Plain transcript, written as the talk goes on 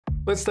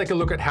Let's take a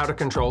look at how to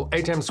control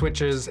ATEM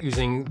switchers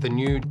using the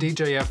new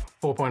DJF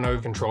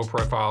 4.0 control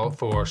profile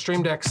for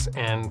Stream Decks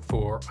and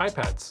for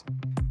iPads.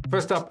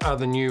 First up are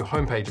the new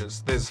home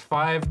pages. There's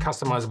 5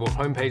 customizable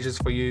home pages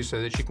for you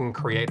so that you can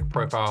create a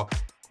profile.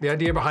 The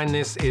idea behind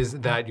this is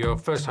that your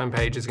first home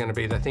page is going to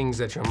be the things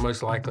that you're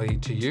most likely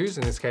to use.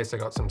 In this case, I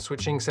got some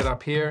switching set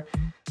up here.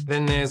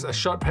 Then there's a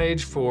shot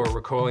page for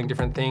recalling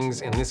different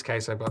things. In this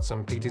case, I've got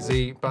some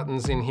PTZ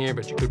buttons in here,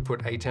 but you could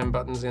put ATEM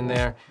buttons in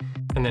there.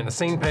 And then a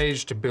scene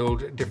page to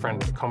build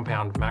different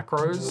compound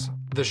macros.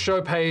 The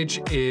show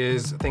page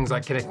is things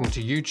like connecting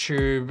to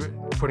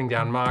YouTube, putting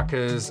down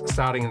markers,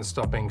 starting and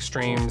stopping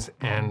streams,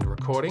 and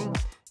recording.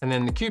 And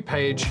then the queue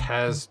page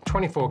has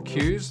 24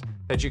 queues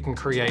that you can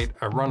create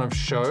a run of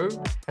show.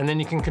 And then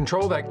you can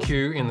control that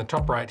queue in the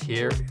top right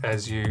here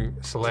as you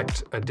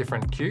select a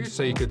different queue.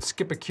 So you could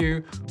skip a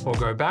queue or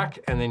go back,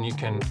 and then you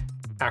can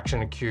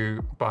action a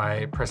queue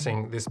by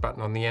pressing this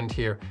button on the end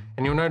here.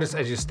 And you'll notice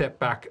as you step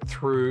back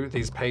through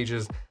these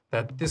pages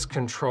that this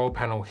control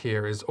panel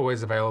here is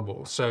always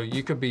available. So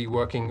you could be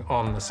working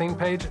on the scene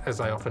page,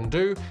 as I often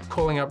do,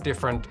 calling up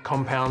different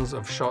compounds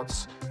of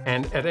shots,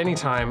 and at any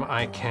time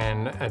I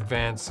can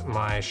advance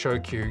my show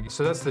queue.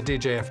 So that's the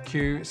DJF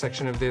queue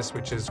section of this,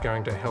 which is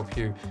going to help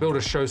you build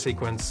a show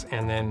sequence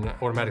and then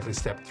automatically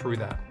step through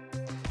that.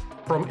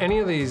 From any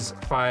of these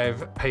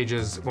 5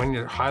 pages, when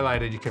you're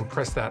highlighted, you can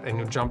press that and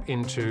you'll jump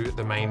into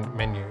the main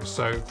menu.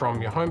 So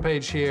from your home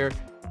page here,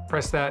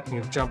 press that and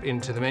you jump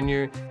into the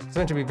menu. It's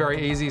meant to be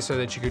very easy so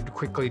that you could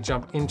quickly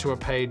jump into a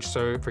page.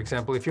 So for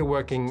example, if you're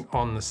working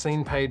on the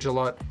scene page a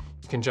lot,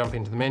 you can jump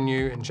into the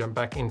menu and jump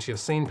back into your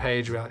scene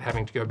page without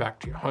having to go back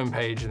to your home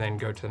page and then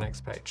go to the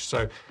next page.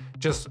 So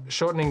just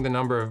shortening the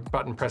number of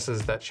button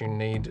presses that you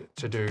need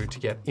to do to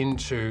get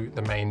into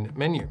the main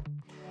menu.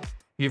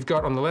 You've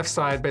got on the left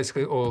side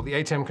basically all the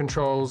ATEM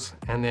controls,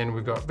 and then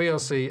we've got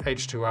VLC,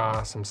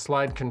 H2R, some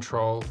slide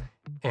control,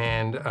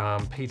 and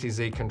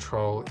PTZ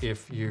control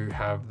if you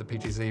have the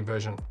PTZ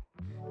version.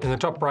 In the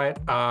top right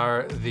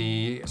are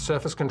the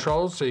surface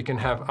controls, so you can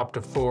have up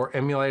to 4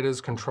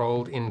 emulators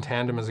controlled in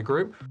tandem as a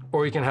group,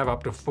 or you can have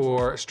up to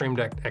 4 Stream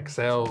Deck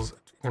XLs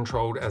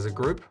controlled as a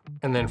group,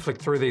 and then flick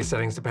through these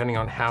settings depending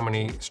on how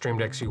many Stream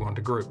Decks you want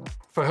to group.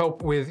 For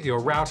help with your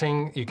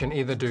routing, you can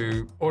either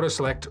do auto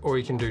select or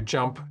you can do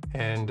jump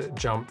and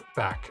jump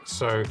back.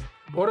 So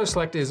auto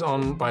select is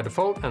on by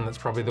default, and that's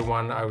probably the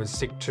one I would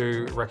stick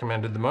to,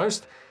 recommended the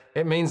most.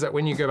 It means that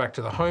when you go back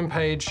to the home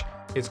page,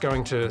 it's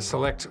going to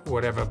select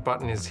whatever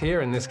button is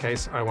here. In this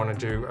case, I want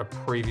to do a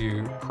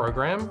preview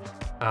program.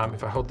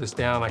 If I hold this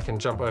down, I can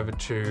jump over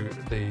to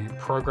the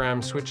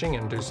program switching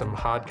and do some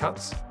hard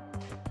cuts.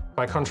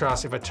 By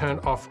contrast, if I turn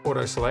off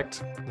auto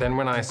select, then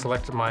when I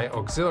select my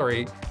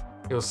auxiliary,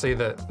 you'll see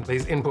that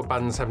these input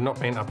buttons have not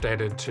been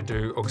updated to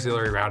do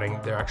auxiliary routing.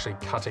 They're actually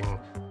cutting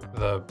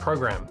the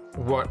program.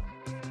 What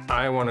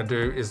I want to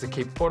do is to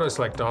keep auto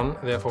select on.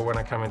 Therefore, when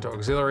I come into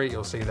auxiliary,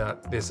 you'll see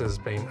that this has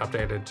been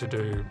updated to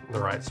do the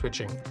right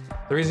switching.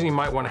 The reason you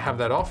might want to have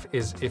that off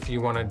is if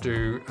you want to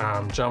do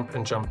jump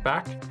and jump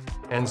back.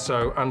 And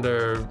so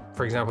under,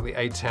 for example, the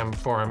ATEM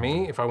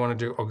 4ME, if I want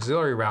to do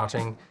auxiliary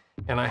routing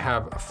and I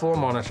have a floor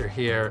monitor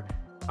here,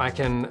 I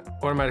can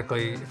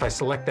automatically, if I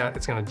select that,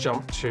 it's going to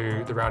jump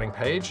to the routing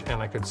page,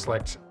 and I could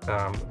select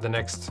the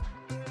next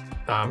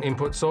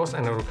input source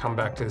and it'll come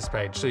back to this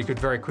page. So you could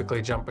very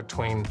quickly jump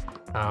between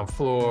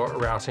floor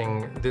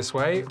routing this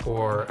way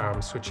or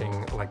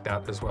switching like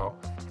that as well.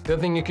 The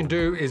other thing you can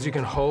do is you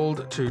can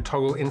hold to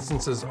toggle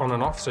instances on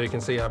and off. So you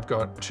can see I've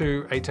got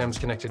 2 ATEMs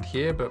connected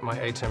here, but my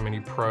ATEM Mini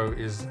Pro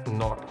is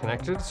not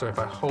connected. So if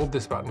I hold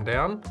this button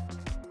down,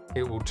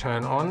 it will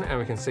turn on, and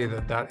we can see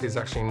that that is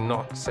actually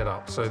not set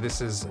up. So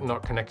this is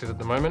not connected at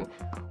the moment.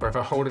 Or if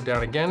I hold it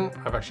down again,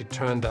 I've actually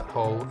turned that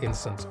whole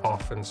instance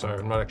off, and so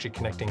I'm not actually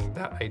connecting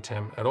that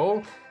ATEM at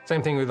all.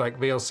 Same thing with like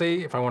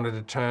VLC. If I wanted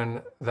to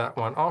turn that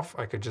one off,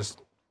 I could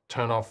just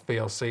turn off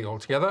VLC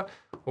altogether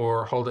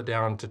or hold it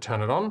down to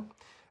turn it on.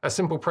 A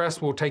simple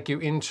press will take you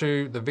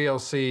into the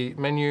VLC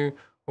menu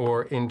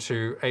or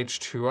into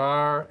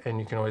H2R,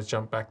 and you can always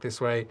jump back this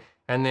way.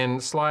 And then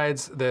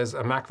slides, there's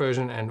a Mac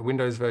version and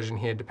Windows version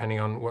here, depending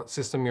on what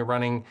system you're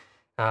running.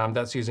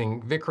 That's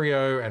using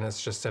Vicrio, and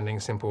it's just sending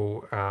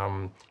simple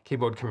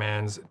keyboard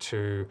commands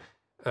to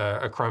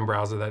a Chrome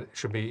browser that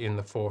should be in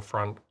the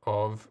forefront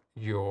of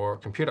your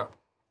computer.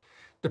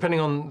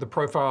 Depending on the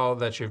profile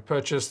that you've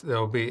purchased,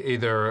 there'll be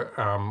either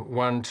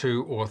 1,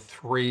 2, or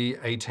 3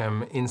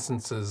 ATEM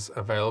instances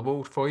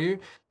available for you.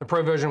 The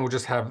Pro version will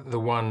just have the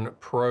one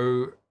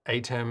Pro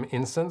ATEM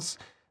instance.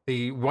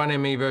 The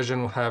 1ME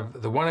version will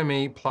have the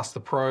 1ME plus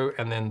the Pro,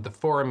 and then the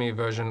 4ME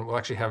version will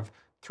actually have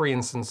 3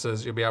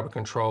 instances. You'll be able to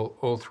control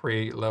all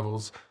 3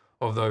 levels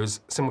of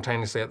those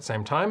simultaneously at the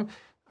same time.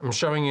 I'm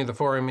showing you the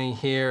 4ME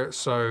here,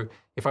 so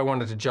if I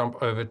wanted to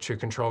jump over to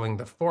controlling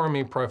the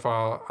 4ME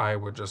profile, I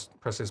would just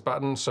press this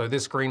button. So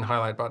this green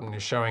highlight button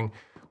is showing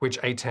which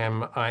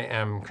ATEM I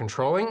am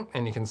controlling,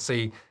 and you can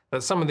see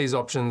that some of these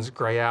options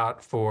gray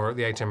out for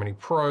the ATEM Mini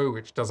Pro,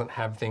 which doesn't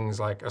have things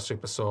like a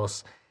super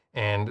source,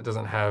 and it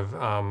doesn't have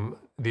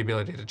the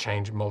ability to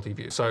change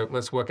multi-view. So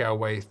let's work our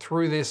way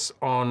through this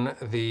on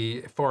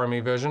the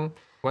 4ME version.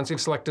 Once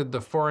you've selected the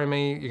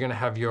 4ME, you're gonna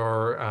have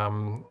your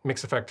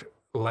mix effect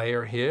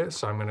layer here.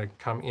 So I'm gonna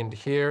come into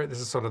here. This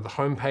is sort of the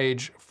home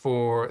page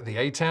for the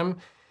ATEM.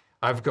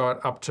 I've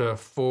got up to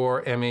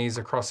 4 MEs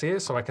across here,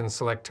 so I can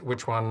select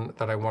which one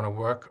that I wanna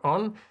work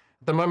on.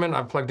 At the moment,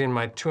 I've plugged in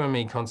my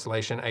 2ME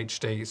Constellation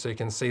HD, so you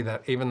can see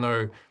that even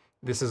though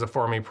this is a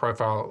 4ME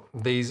profile,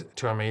 these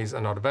 2MEs are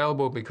not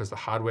available because the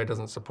hardware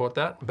doesn't support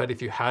that. But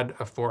if you had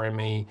a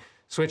 4ME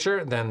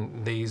switcher,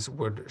 then these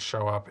would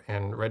show up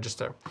and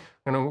register.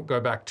 I'm gonna go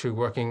back to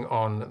working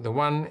on the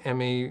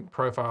 1ME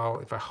profile.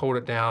 If I hold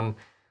it down,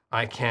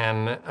 I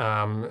can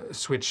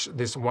switch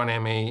this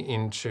 1ME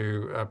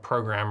into a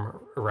program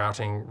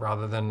routing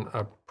rather than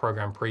a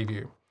program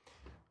preview.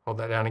 Hold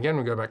that down again,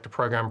 we go back to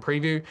program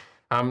preview.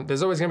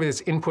 There's always gonna be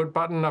this input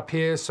button up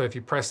here. So if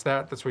you press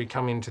that, that's where you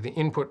come into the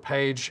input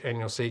page and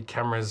you'll see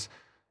cameras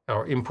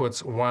or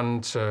inputs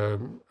 1 to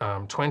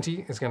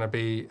 20 is gonna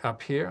be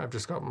up here. I've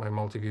just got my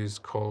multi-views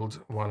called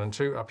 1 and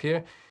 2 up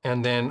here.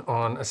 And then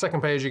on a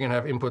second page, you can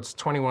have inputs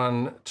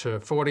 21 to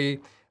 40,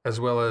 as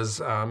well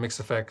as mix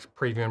effect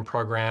preview and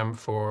program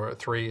for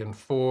 3 and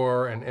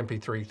 4 and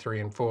MP3 3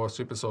 and 4,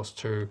 SuperSource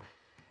 2.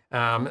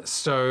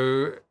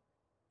 So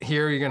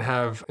here you're gonna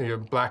have your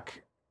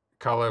black,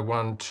 color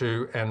 1,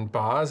 2, and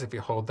bars if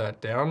you hold that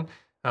down,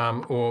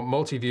 or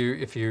multi-view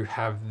if you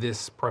have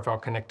this profile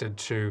connected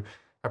to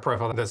a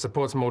profile that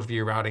supports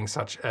multi-view routing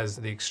such as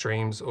the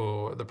Extremes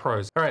or the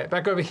Pros. All right,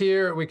 back over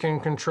here, we can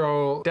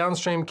control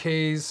downstream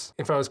keys.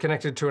 If I was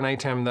connected to an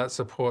ATEM that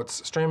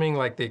supports streaming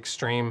like the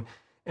Extreme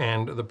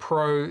and the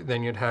Pro,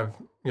 then you'd have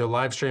your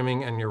live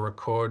streaming and your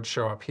record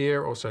show up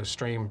here. Also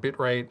stream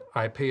bitrate,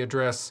 IP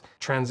address,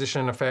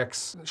 transition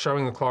effects,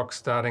 showing the clock,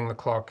 starting the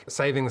clock,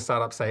 saving the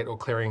startup state or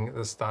clearing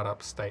the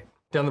startup state.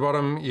 Down the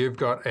bottom, you've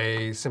got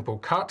a simple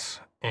cut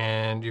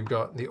and you've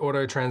got the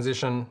auto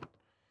transition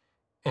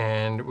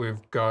and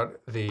we've got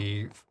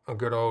a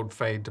good old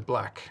fade to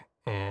black.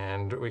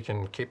 And we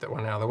can keep that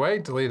one out of the way,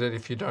 delete it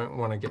if you don't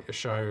want to get your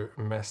show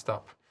messed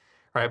up.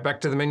 All right,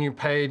 back to the menu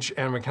page,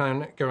 and we're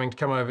going to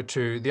come over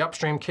to the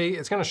Upstream Key.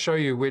 It's going to show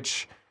you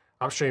which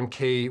Upstream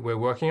Key we're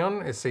working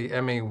on. It's the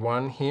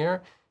ME1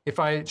 here. If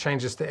I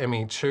change this to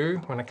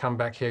ME2, when I come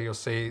back here, you'll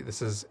see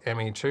this is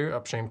ME2,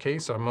 Upstream Key.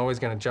 So I'm always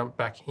going to jump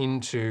back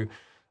into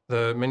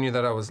the menu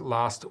that I was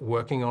last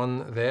working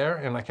on there,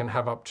 and I can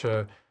have up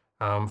to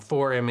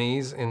 4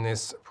 MEs in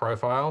this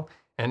profile,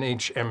 and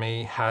each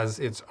ME has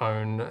its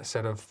own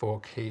set of 4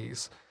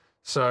 keys.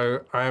 So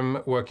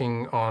I'm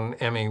working on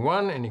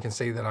ME1 and you can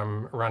see that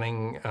I'm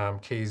running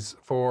keys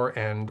 4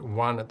 and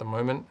 1 at the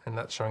moment, and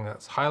that's showing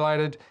that's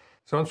highlighted.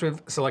 So once we've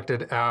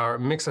selected our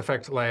mix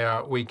effect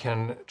layer, we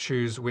can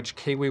choose which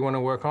key we want to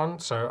work on.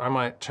 So I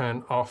might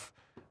turn off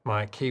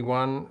my key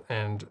 1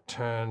 and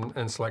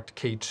select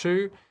key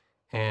 2,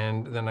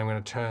 and then I'm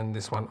going to turn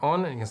this one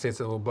on, and you can see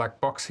it's a little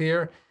black box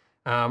here.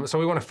 So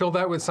we want to fill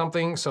that with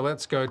something. So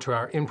let's go to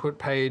our input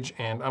page,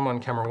 and I'm on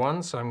camera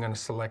 1. So I'm going to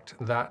select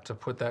that to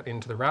put that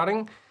into the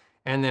routing.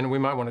 And then we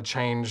might want to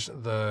change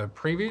the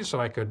preview.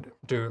 So I could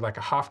do like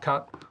a half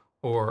cut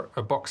or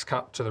a box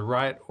cut to the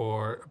right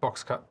or a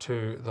box cut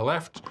to the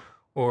left,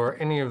 or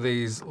any of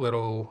these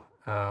little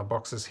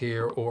boxes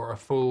here, or a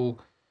full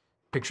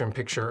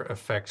picture-in-picture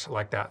effect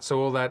like that. So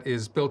all that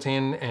is built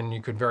in, and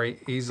you could very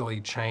easily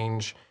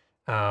change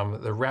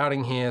the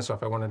routing here. So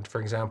if I wanted to,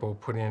 for example,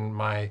 put in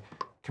my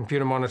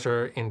computer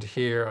monitor into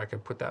here, I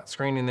could put that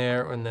screen in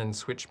there and then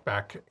switch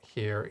back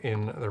here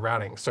in the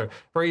routing. So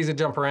very easy to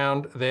jump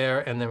around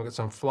there. And then we've got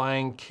some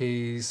flying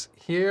keys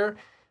here.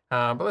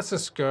 But let's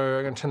just go,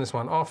 I'm gonna turn this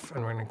one off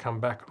and we're gonna come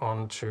back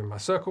onto my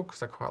circle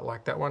because I quite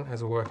like that one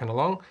as we're working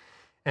along.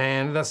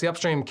 And that's the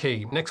Upstream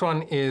Key. Next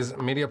one is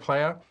Media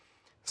Player.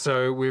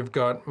 So we've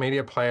got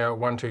Media Player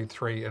 1, 2,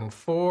 3, and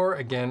 4.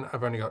 Again,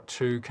 I've only got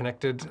 2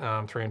 connected.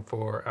 3 and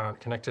 4 aren't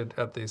connected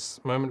at this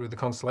moment with the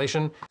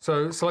Constellation.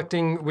 So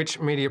selecting which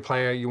media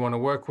player you want to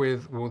work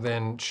with will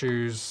then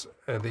choose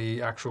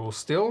the actual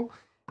still.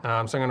 So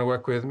I'm going to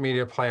work with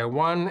Media Player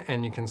 1,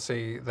 and you can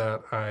see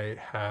that I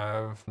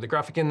have the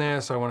graphic in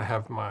there. So I want to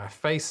have my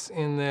face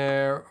in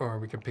there, or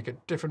we could pick a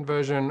different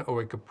version, or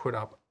we could put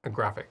up a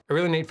graphic. A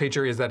really neat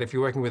feature is that if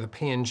you're working with a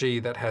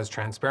PNG that has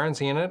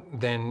transparency in it,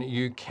 then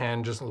you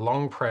can just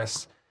long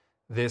press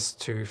this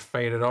to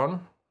fade it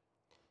on.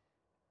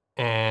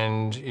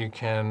 And you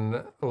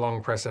can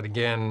long press it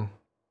again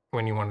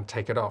when you want to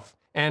take it off.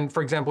 And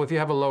for example, if you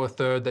have a lower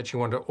third that you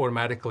want to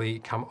automatically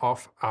come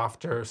off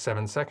after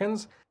 7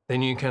 seconds,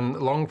 then you can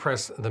long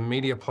press the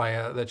media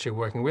player that you're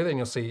working with, and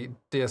you'll see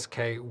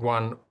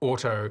DSK1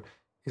 Auto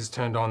is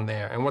turned on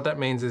there. And what that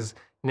means is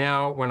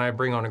now when I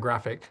bring on a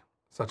graphic,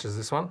 such as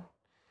this one,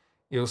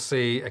 you'll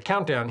see a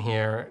countdown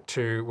here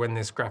to when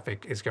this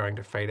graphic is going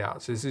to fade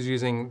out. So this is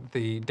using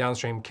the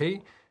downstream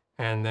key,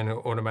 and then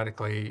it'll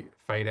automatically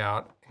fade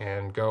out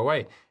and go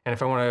away. And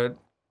if I want to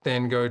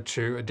then go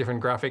to a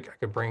different graphic, I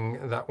could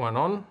bring that one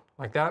on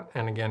like that,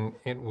 and again,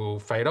 it will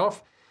fade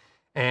off.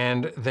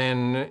 And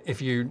then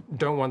if you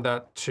don't want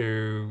that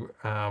to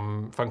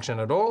function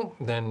at all,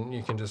 then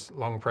you can just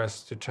long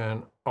press to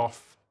turn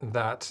off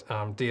that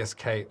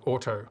DSK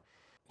auto.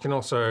 You can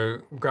also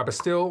grab a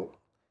still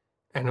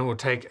and it will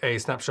take a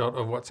snapshot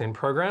of what's in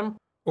program.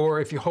 Or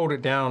if you hold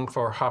it down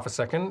for half a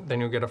second, then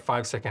you'll get a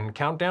 5-second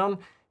countdown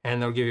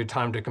and they'll give you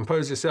time to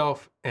compose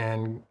yourself,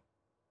 and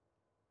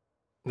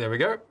there we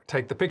go,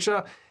 take the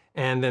picture,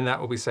 and then that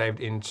will be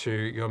saved into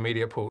your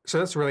media pool. So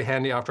that's really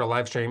handy after a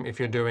live stream if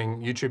you're doing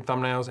YouTube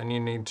thumbnails and you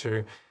need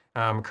to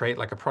create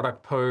like a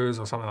product pose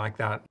or something like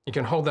that. You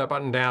can hold that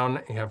button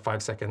down, you have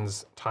 5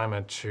 seconds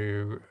timer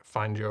to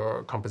find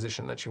your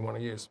composition that you want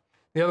to use.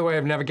 The other way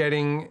of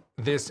navigating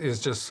this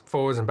is just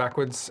forwards and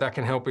backwards. That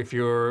can help if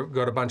you've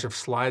got a bunch of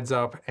slides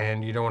up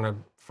and you don't want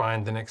to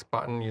find the next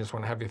button, you just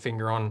want to have your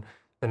finger on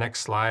the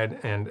next slide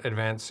and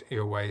advance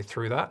your way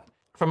through that.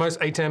 For most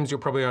ATEMs, you'll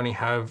probably only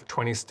have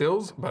 20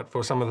 stills, but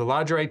for some of the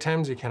larger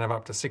ATEMs, you can have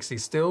up to 60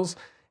 stills.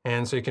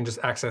 And so you can just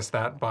access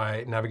that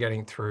by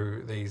navigating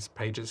through these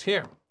pages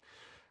here.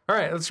 All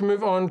right, let's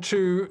move on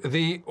to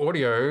the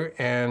audio.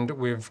 And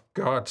we've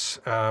got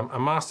a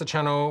master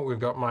channel. We've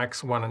got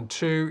mics 1 and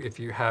 2. If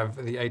you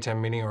have the ATEM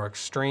Mini or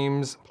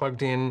Extremes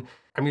plugged in,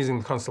 I'm using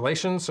the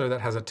Constellation, so that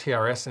has a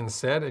TRS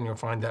instead, and you'll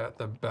find that at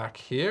the back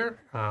here,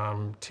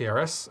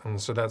 TRS. And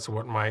so that's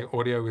what my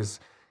audio is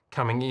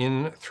coming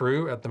in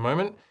through at the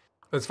moment.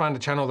 Let's find a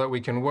channel that we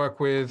can work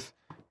with.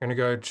 I'm gonna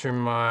go to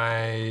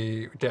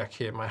my deck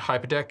here, my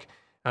hyperdeck.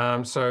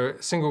 So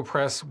single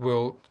press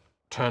will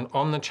turn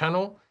on the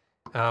channel.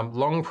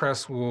 Long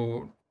press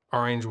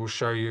orange will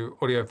show you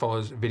audio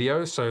follows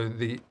video. So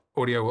the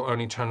audio will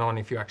only turn on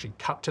if you actually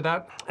cut to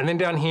that. And then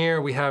down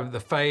here, we have the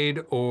fade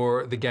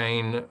or the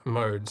gain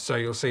mode. So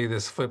you'll see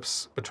this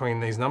flips between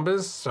these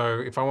numbers.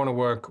 So if I wanna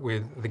work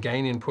with the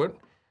gain input,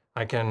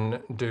 I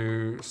can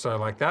do so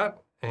like that.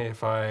 And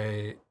if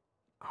I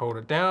hold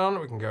it down,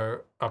 we can go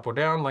up or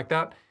down like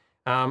that.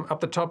 Up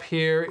the top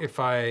here, if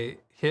I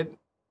hit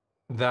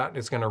that,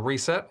 it's gonna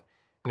reset.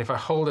 And if I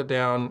hold it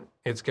down,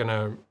 it's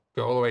gonna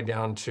go all the way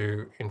down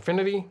to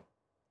infinity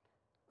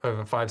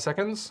over 5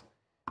 seconds.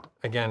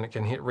 Again, it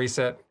can hit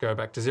reset, go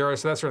back to 0.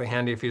 So that's really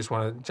handy if you just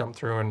want to jump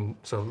through and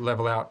sort of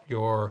level out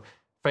your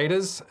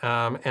faders.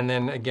 And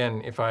then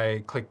again, if I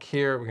click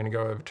here, we're going to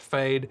go over to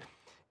fade.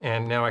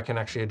 And now I can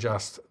actually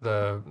adjust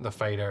the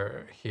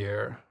fader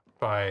here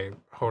by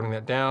holding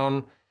that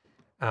down.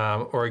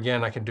 Or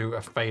again, I can do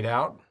a fade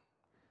out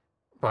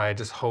by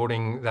just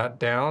holding that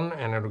down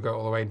and it'll go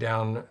all the way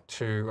down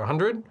to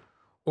 100.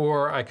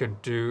 Or I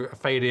could do a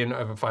fade in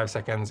over 5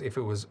 seconds if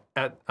it was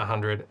at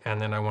 100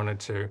 and then I wanted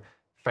to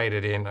fade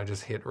it in, I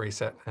just hit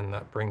reset and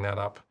bring that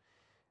up.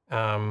 We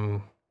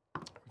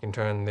can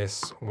turn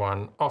this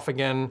one off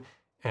again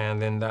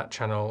and then that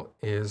channel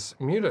is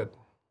muted.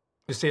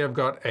 You see I've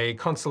got a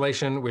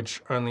Constellation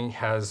which only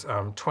has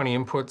 20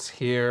 inputs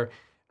here,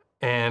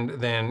 and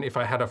then if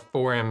I had a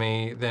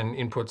 4ME, then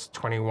inputs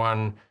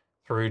 21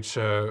 through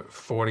to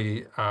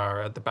 40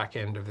 are at the back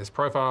end of this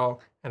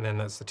profile, and then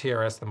that's the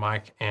TRS, the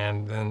mic,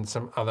 and then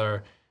some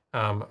other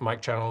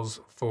mic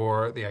channels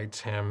for the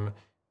ATEM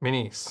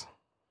Minis.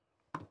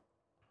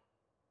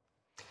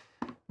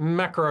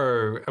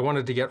 Macro, I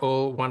wanted to get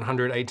all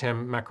 100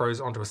 ATEM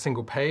macros onto a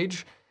single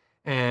page.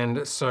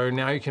 And so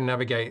now you can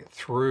navigate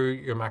through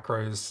your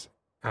macros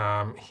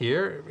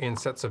here in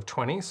sets of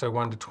 20. So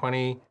 1 to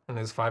 20, and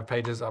there's 5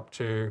 pages up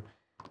to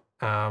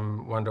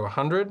 1 to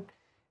 100.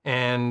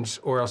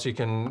 Or else you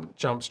can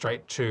jump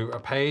straight to a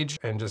page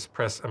and just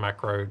press a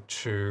macro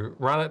to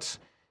run it.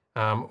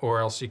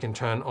 Or else you can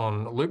turn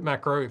on loop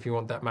macro if you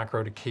want that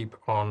macro to keep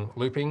on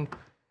looping.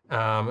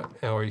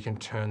 Or you can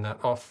turn that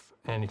off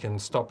and you can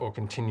stop or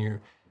continue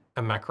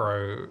a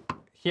macro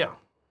here.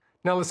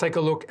 Now let's take a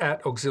look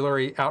at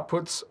auxiliary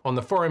outputs. On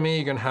the 4ME,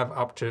 you're gonna have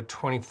up to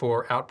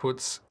 24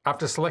 outputs.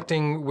 After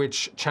selecting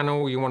which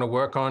channel you wanna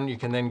work on, you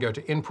can then go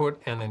to input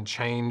and then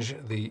change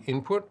the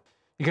input.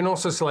 You can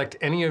also select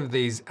any of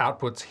these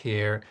outputs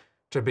here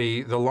to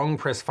be the long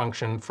press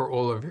function for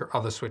all of your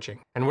other switching.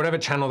 And whatever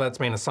channel that's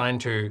been assigned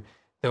to,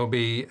 there'll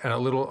be a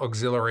little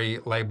auxiliary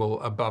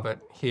label above it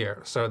here.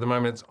 So at the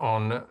moment it's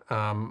on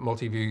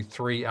multi-view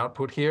 3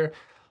 output here.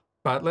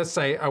 But let's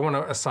say I want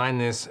to assign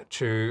this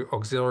to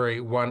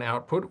auxiliary 1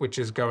 output, which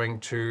is going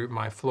to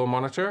my floor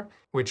monitor,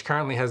 which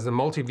currently has the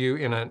multi-view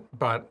in it.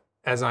 But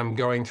as I'm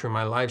going through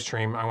my live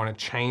stream, I want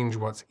to change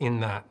what's in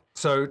that.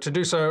 So to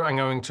do so, I'm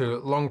going to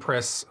long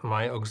press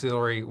my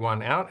auxiliary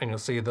 1 out, and you'll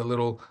see the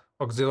little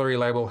auxiliary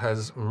label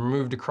has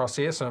moved across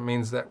here. So it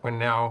means that we're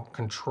now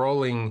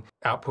controlling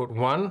output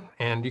 1,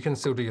 and you can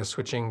still do your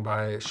switching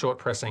by short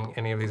pressing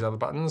any of these other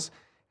buttons.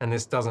 And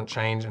this doesn't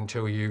change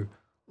until you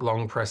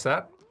long press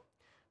that.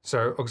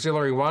 So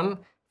auxiliary 1, if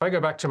I go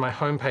back to my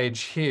home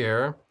page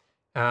here,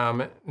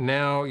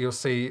 now you'll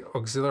see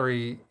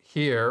auxiliary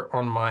here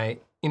on my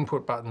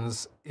input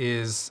buttons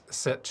is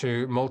set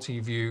to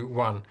multi-view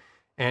 1.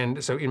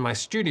 And so in my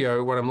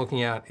studio, what I'm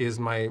looking at is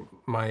my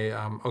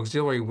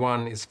auxiliary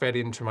 1 is fed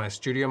into my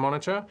studio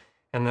monitor,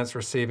 and that's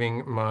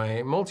receiving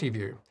my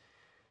multi-view.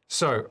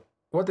 So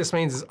what this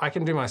means is I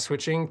can do my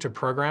switching to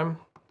program,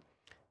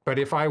 but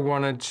if I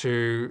wanted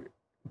to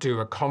do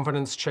a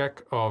confidence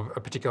check of a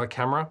particular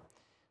camera,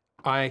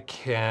 I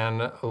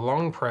can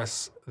long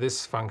press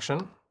this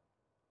function,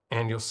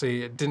 and you'll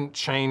see it didn't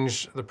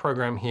change the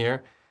program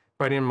here,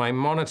 but in my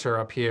monitor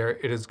up here,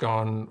 it has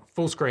gone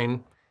full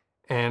screen,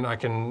 and I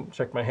can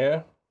check my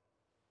hair,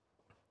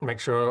 make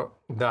sure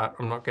that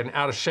I'm not getting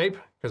out of shape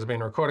because I've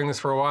been recording this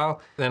for a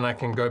while. Then I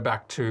can go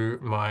back to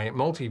my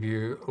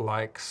multi-view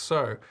like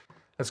so.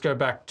 Let's go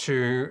back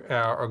to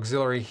our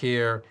auxiliary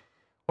here.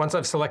 Once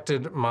I've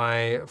selected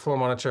my floor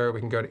monitor, we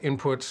can go to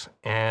input,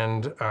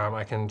 and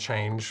I can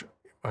change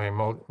my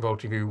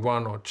multi-view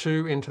 1 or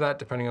 2 into that,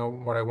 depending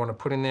on what I want to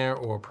put in there,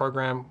 or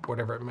program,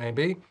 whatever it may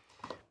be.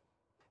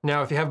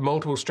 Now, if you have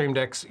multiple Stream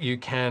Decks, you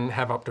can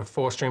have up to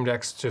 4 Stream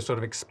Decks to sort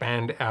of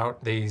expand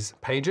out these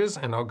pages,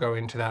 and I'll go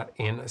into that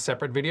in a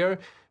separate video.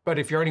 But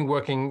if you're only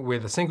working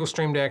with a single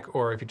Stream Deck,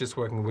 or if you're just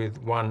working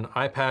with one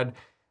iPad,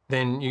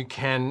 then you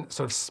can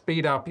sort of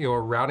speed up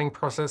your routing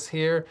process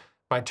here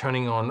by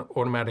turning on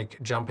automatic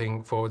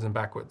jumping forwards and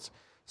backwards.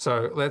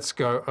 So let's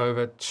go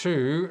over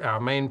to our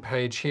main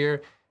page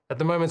here. At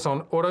the moment it's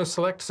on auto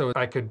select, so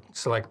I could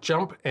select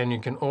jump, and you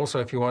can also,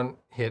 if you want,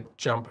 hit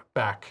jump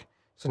back.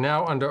 So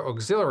now under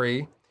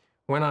auxiliary,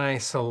 when I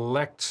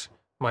select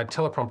my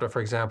teleprompter,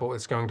 for example,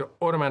 it's going to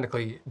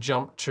automatically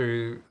jump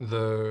to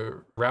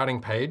the routing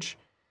page,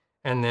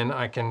 and then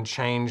I can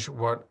change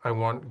what I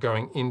want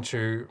going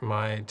into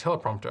my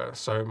teleprompter.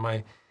 So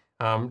my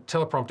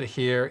teleprompter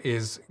here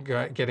is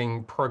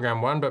getting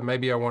program 1, but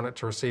maybe I want it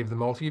to receive the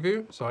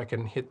multi-view, so I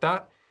can hit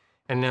that.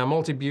 And now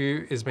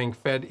multi-view is being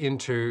fed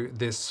into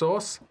this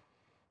source,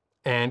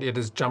 and it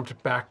has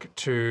jumped back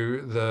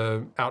to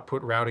the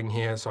output routing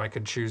here, so I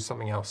could choose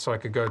something else. So I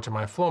could go to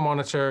my floor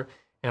monitor,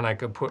 and I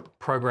could put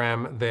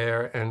program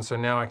there, and so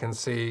now I can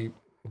see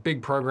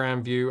big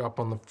program view up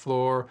on the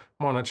floor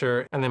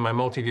monitor, and then my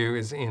multi-view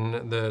is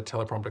in the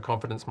teleprompter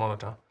confidence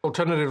monitor.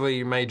 Alternatively,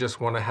 you may just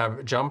want to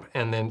have jump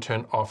and then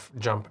turn off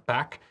jump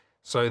back,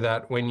 so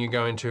that when you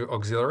go into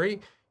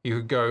auxiliary,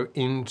 you go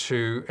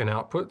into an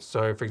output.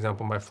 So for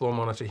example, my floor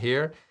monitor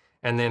here,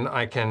 and then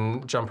I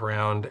can jump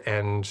around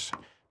and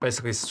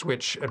basically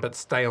switch, but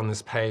stay on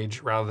this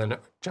page rather than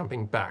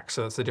jumping back.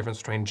 So that's the difference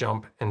between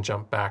jump and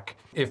jump back.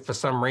 If for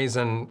some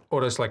reason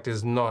auto select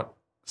is not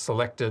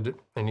selected,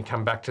 and you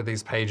come back to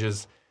these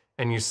pages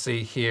and you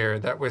see here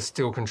that we're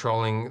still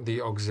controlling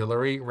the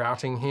auxiliary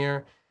routing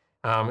here,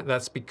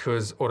 that's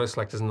because auto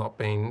select has not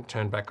been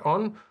turned back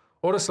on.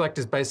 Auto select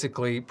is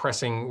basically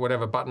pressing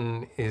whatever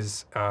button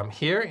is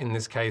here. In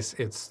this case,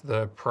 it's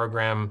the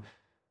program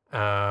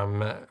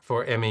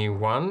for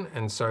ME1.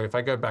 And so if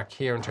I go back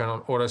here and turn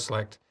on auto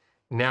select,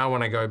 now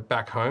when I go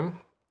back home,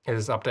 it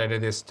has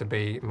updated this to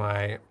be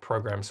my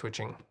program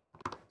switching.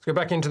 Let's go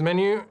back into the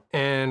menu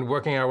and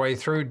working our way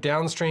through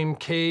downstream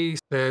keys.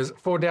 There's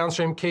 4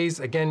 downstream keys.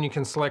 Again, you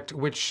can select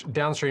which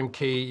downstream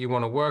key you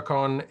want to work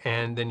on,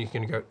 and then you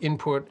can go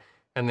input,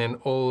 and then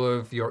all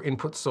of your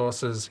input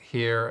sources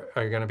here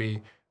are going to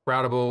be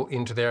routable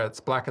into there. It's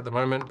black at the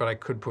moment, but I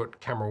could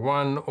put camera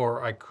 1,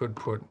 or I could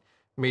put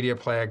media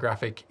player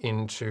graphic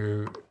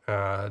into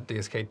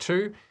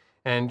DSK2.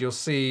 And you'll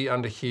see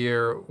under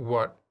here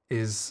what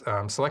is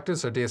selected.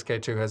 So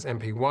DSK2 has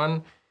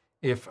MP1.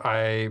 If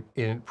I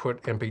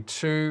input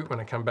MP2, when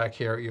I come back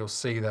here, you'll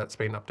see that's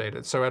been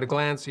updated. So at a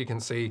glance, you can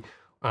see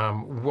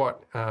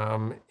what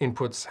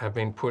inputs have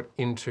been put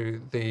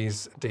into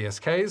these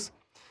DSKs.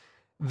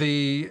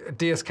 The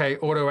DSK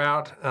auto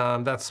out,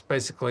 that's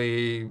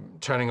basically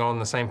turning on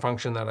the same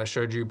function that I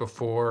showed you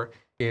before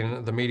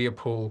in the media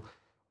pool,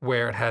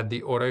 where it had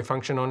the auto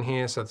function on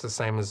here. So it's the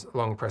same as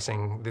long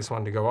pressing this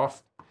one to go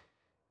off.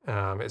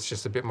 It's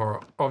just a bit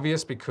more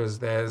obvious because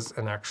there's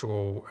an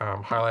actual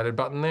highlighted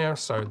button there.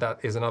 So that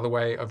is another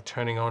way of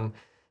turning on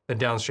the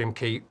downstream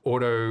key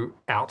auto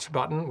out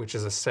button, which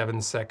is a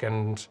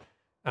 7-second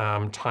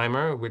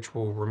timer, which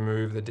will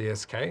remove the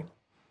DSK.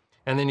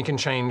 And then you can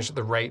change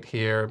the rate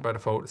here. By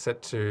default, it's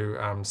set to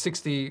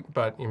 60,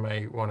 but you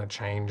may want to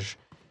change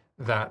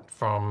that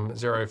from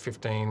 0,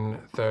 15,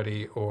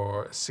 30,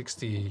 or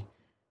 60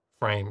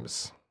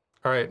 frames.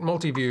 All right,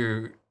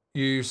 multi-view.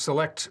 You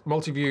select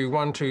multi-view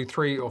 1, 2,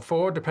 3, or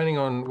 4, depending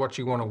on what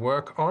you want to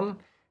work on,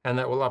 and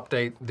that will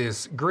update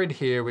this grid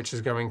here, which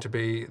is going to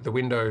be the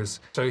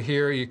windows. So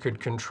here you could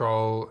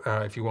control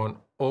if you want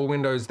all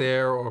windows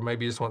there, or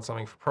maybe you just want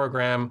something for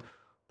program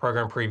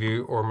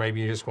preview, or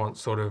maybe you just want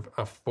sort of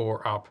a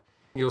 4 up.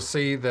 You'll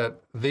see that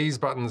these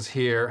buttons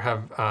here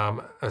have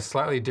a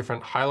slightly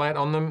different highlight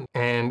on them,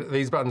 and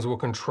these buttons will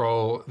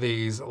control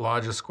these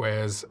larger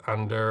squares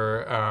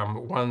under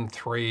 1,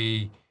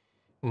 3,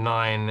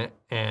 9,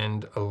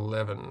 and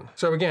 11.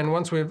 So again,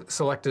 once we've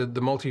selected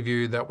the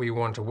multi-view that we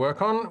want to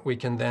work on, we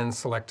can then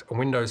select a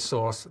Windows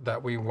source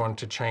that we want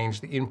to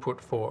change the input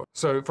for.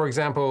 So for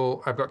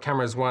example, I've got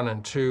cameras 1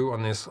 and 2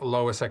 on this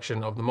lower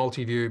section of the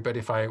multi-view, but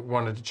if I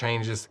wanted to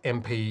change this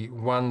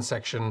MP1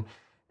 section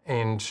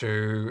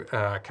into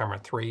camera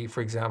 3,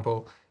 for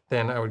example,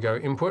 then I would go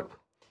input,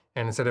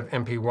 And instead of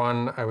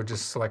MP1, I would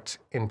just select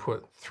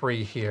input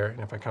 3 here.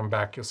 And if I come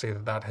back, you'll see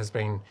that that has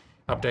been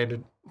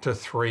updated to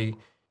 3.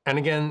 And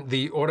again,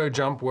 the auto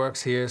jump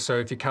works here. So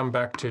if you come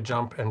back to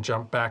jump and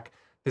jump back,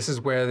 this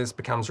is where this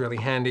becomes really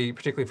handy,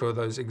 particularly for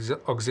those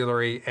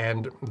auxiliary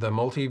and the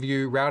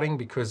multi-view routing,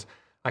 because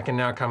I can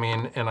now come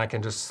in and I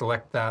can just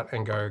select that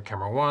and go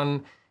camera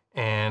 1.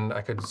 And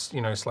I could,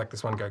 select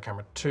this one, go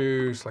camera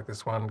 2, select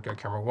this one, go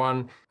camera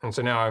 1. And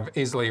so now I've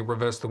easily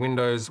reversed the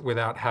windows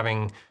without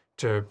having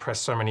to press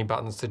so many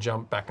buttons to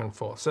jump back and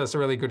forth. So that's a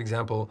really good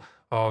example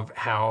of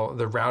how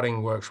the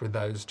routing works with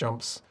those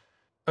jumps.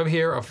 Over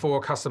here are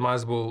 4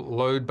 customizable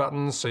load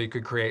buttons. So you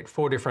could create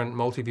 4 different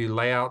multi-view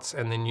layouts,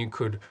 and then you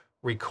could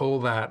recall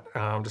that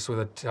just with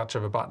a touch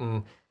of a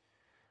button.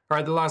 All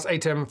right, the last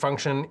ATEM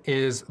function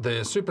is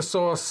the super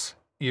source.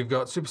 You've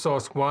got super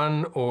source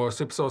 1 or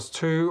super source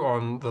 2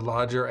 on the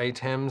larger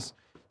ATEMs.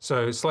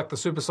 So select the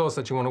super source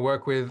that you want to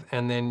work with,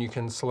 and then you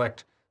can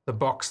select the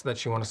box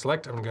that you want to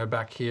select. I'm going to go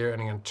back here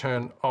and I'm going to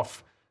turn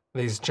off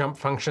these jump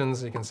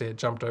functions. You can see it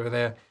jumped over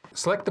there.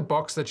 Select the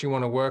box that you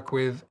want to work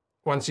with.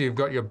 Once you've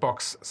got your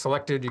box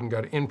selected, you can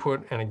go to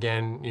input, and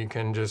again, you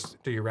can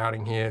just do your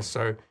routing here.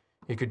 So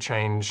you could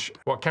change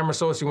what camera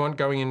source you want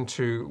going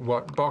into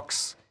what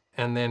box,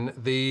 and then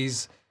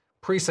these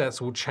presets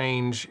will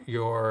change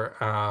your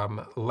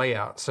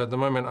layout. So at the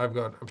moment, I've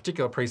got a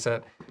particular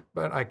preset,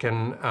 but I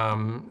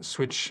can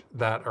switch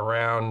that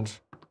around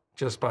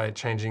just by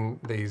changing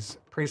these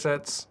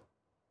presets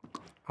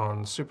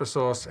on super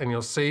source. And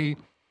you'll see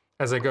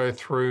as I go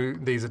through,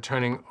 these are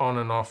turning on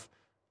and off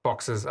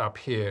boxes up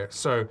here.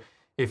 So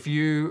if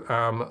you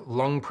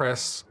long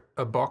press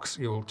a box,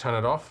 you'll turn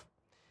it off.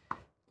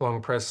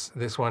 Long press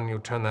this one, you'll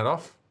turn that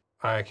off.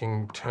 I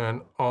can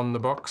turn on the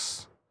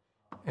box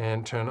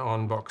and turn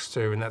on box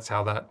 2, and that's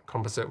how that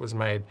composite was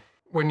made.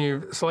 When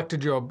you've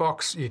selected your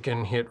box, you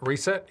can hit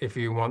reset if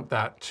you want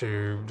that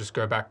to just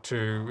go back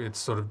to its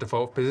sort of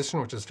default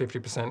position, which is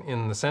 50%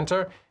 in the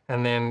center.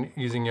 And then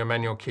using your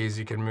manual keys,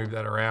 you can move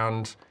that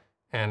around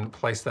and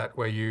place that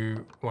where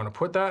you want to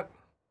put that.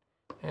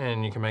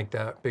 And you can make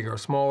that bigger or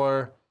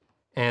smaller.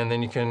 And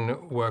then you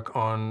can work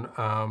on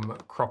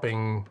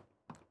cropping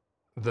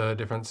the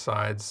different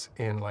sides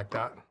in like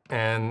that.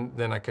 And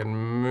then I can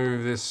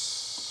move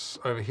this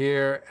over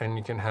here, and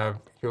you can have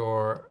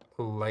your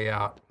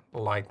layout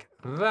like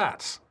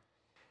that.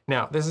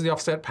 Now, this is the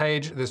offset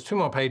page. There's 2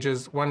 more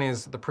pages. One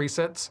is the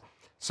presets.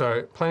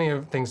 So plenty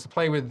of things to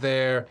play with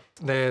there.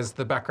 There's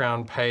the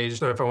background page.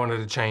 So if I wanted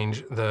to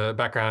change the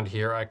background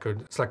here, I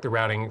could select the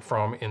routing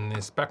from in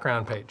this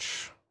background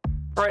page.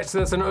 All right, so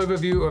that's an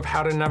overview of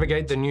how to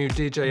navigate the new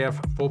DJF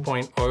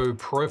 4.0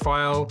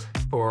 profile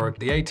for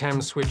the ATEM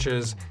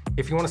switchers.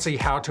 If you want to see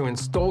how to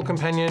install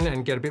Companion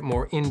and get a bit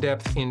more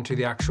in-depth into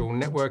the actual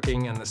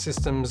networking and the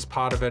systems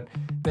part of it,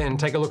 then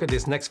take a look at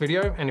this next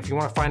video. And if you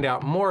want to find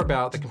out more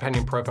about the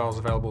Companion profiles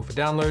available for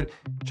download,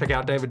 check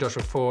out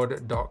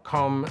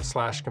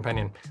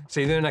david-ford.com/companion.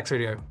 See you in the next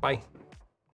video. Bye.